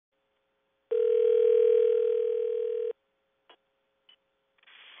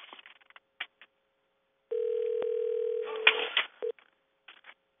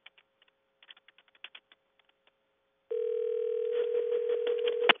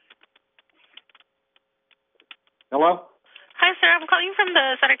Hello? Hi, sir. I'm calling from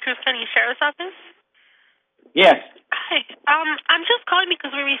the Santa Cruz County Sheriff's Office. Yes. Hi. I'm just calling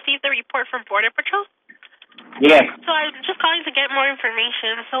because we received the report from Border Patrol. Yes. So I'm just calling to get more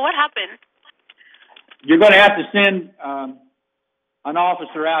information. So what happened? You're going to have to send an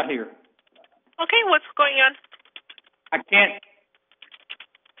officer out here. Okay, what's going on? I can't.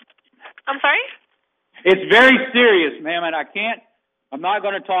 I'm sorry? It's very serious, ma'am, and I'm not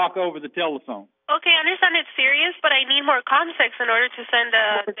going to talk over the telephone. Okay, I understand it's serious, but I need more context in order to send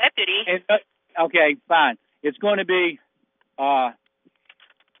a deputy. Okay, fine. It's going to be, Go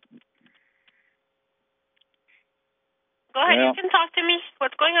ahead, well, you can talk to me.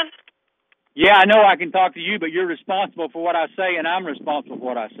 What's going on? yeah, I know I can talk to you, but you're responsible for what I say, and I'm responsible for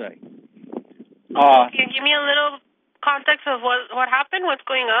what I say. Can you give me a little context of what happened? What's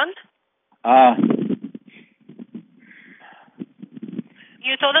going on?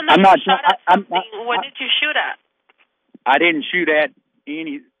 You told them that you shot at something. What did you shoot at? I didn't shoot at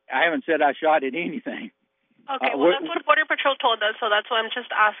I haven't said I shot at anything. Okay, well, that's what Border Patrol told us, so that's why I'm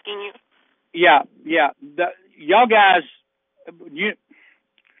just asking you. Yeah. Y'all guys,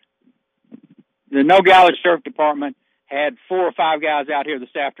 the Nogales Sheriff Department had 4 or 5 guys out here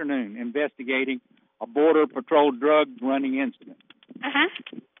this afternoon investigating a Border Patrol drug running incident.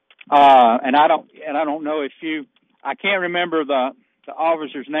 And I don't know if I can't remember the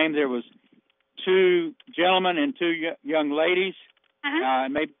officer's name. There was 2 gentlemen and 2 young ladies,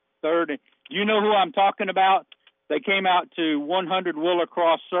 maybe third. Do you know who I'm talking about? They came out to 100 Willer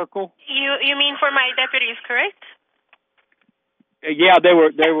Cross Circle. You mean for my deputies, correct? Yeah, they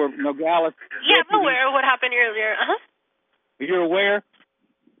were Nogales. Yeah, I'm aware of what happened earlier. You're aware?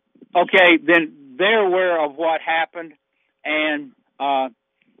 Okay, then they're aware of what happened, and I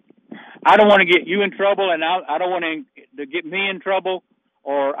don't want to get you in trouble, and I don't want to get me in trouble,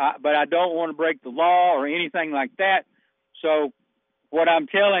 but I don't want to break the law or anything like that. So what I'm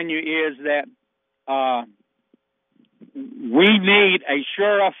telling you is that we need a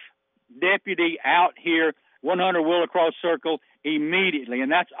sheriff deputy out here, 100 Willer Cross Circle, immediately,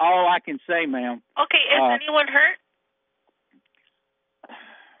 and that's all I can say, ma'am. Okay, is anyone hurt?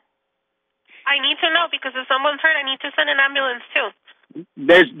 I need to know, because if someone's hurt, I need to send an ambulance too.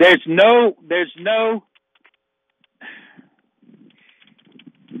 There's no.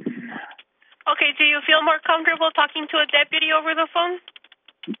 Okay, do you feel more comfortable talking to a deputy over the phone?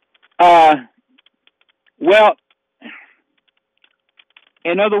 Well,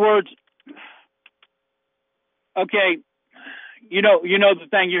 in other words, okay, you know the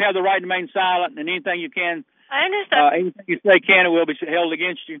thing. You have the right to remain silent, and anything you can. I understand. Anything you say can and will be held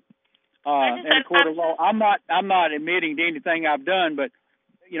against you. In a court of law. I'm not admitting to anything I've done, but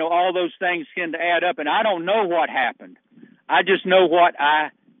all those things tend to add up, and I don't know what happened. I just know what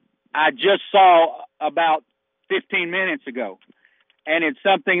I just saw about 15 minutes ago, and it's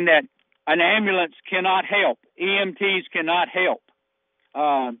something that an ambulance cannot help. EMTs cannot help.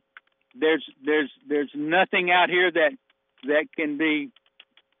 There's nothing out here that can be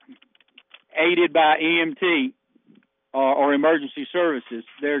aided by EMT or emergency services.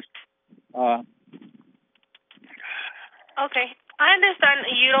 Okay, I understand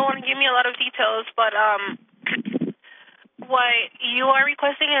you don't want to give me a lot of details, but what you are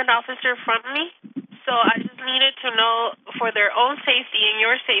requesting an officer from me, so I just needed to know for their own safety and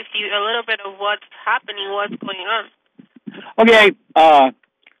your safety a little bit of what's happening, what's going on. Okay,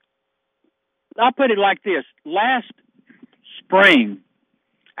 I'll put it like this. Last spring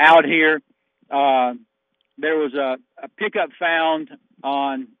out here, there was a pickup found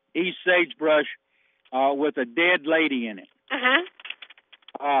on East Sagebrush with a dead lady in it.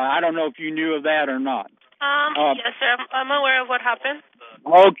 I don't know if you knew of that or not. Yes, sir. I'm aware of what happened.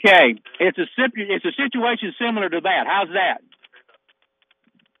 Okay, it's a situation similar to that. How's that?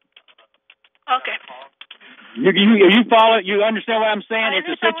 Okay. You follow? You understand what I'm saying?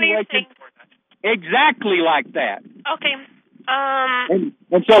 It's a situation exactly like that. Okay. And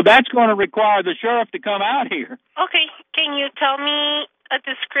so that's going to require the sheriff to come out here. Okay. Can you tell me a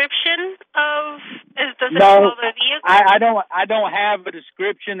description of? Does it No, involve a vehicle? I don't have a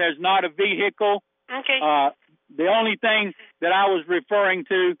description. There's not a vehicle. Okay. The only thing that I was referring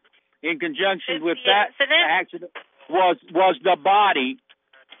to in conjunction with that accident was the body.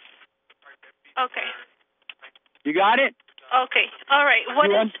 Okay. You got it? Okay. All right.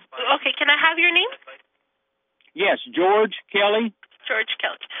 Okay, can I have your name? Yes, George Kelly. George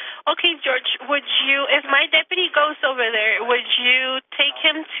Kelly. Okay, George, if my deputy goes over there, would you take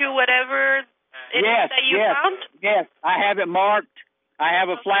him to whatever it is that you found? Yes, I have it marked. I have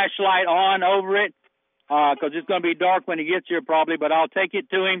a flashlight on over it because it's going to be dark when he gets here probably, but I'll take it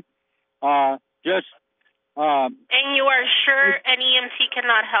to him. Just And you are sure an EMT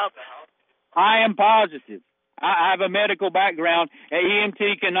cannot help? I am positive. I have a medical background. An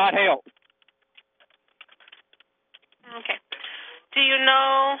EMT cannot help. Okay. Do you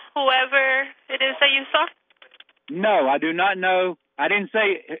know whoever it is that you saw? No, I do not know. I didn't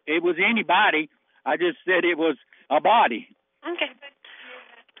say it was anybody. I just said it was a body. Okay.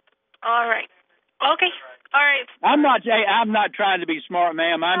 All right. Okay. All right. I'm not trying to be smart,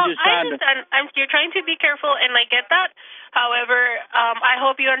 ma'am. I'm just trying to. You're trying to be careful, and I get that. However, I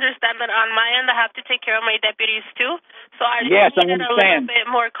hope you understand that on my end, I have to take care of my deputies too. So I Yes, I needed understand. a little bit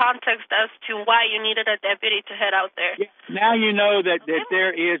more context as to why you needed a deputy to head out there. Yeah, now you know that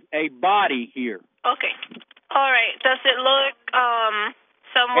there is a body here. Okay. All right. Does it look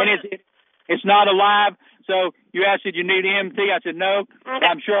somewhat? And it's not alive. So you asked, did you need EMT? I said no. Okay.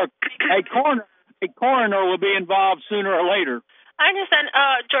 I'm sure a coroner will be involved sooner or later. I understand.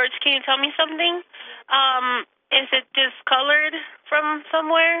 George, can you tell me something? Is it discolored from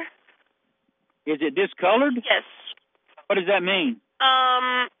somewhere? Is it discolored? Yes. What does that mean?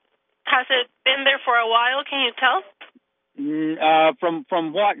 Has it been there for a while? Can you tell?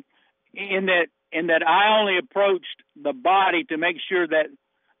 From what in that I only approached the body to make sure that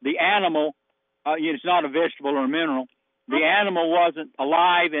the animal, it's not a vegetable or a mineral, the animal wasn't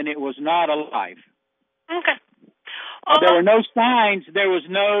alive and it was not alive. Okay. There were no signs. There was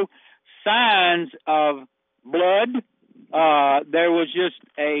no signs of blood. There was just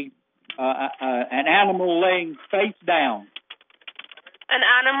an animal laying face down. An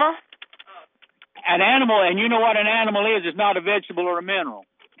animal? An animal, and you know what an animal is. It's not a vegetable or a mineral.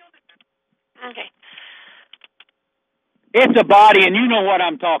 Okay. It's a body, and you know what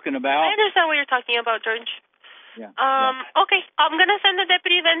I'm talking about. I understand what you're talking about, George. Yeah. Okay. I'm going to send the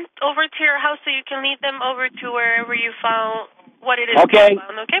deputy then over to your house so you can lead them over to wherever you found what it is okay. you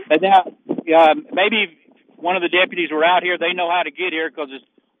found, okay? And now, maybe one of the deputies were out here. They know how to get here because it's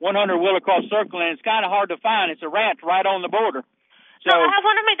 100 Willow Cross Circle, and it's kind of hard to find. It's a ranch right on the border. So I have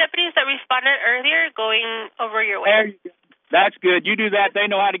one of my deputies that responded earlier going over your way. There you go. That's good. You do that. They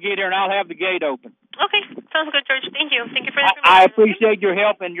know how to get here, and I'll have the gate open. Okay. Sounds good, George. Thank you. Thank you for the information. I appreciate your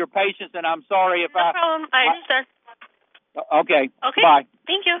help and your patience, and I'm sorry if No problem. I understand. Okay. Okay. Bye.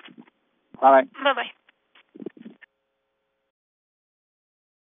 Thank you. All right. Bye-bye.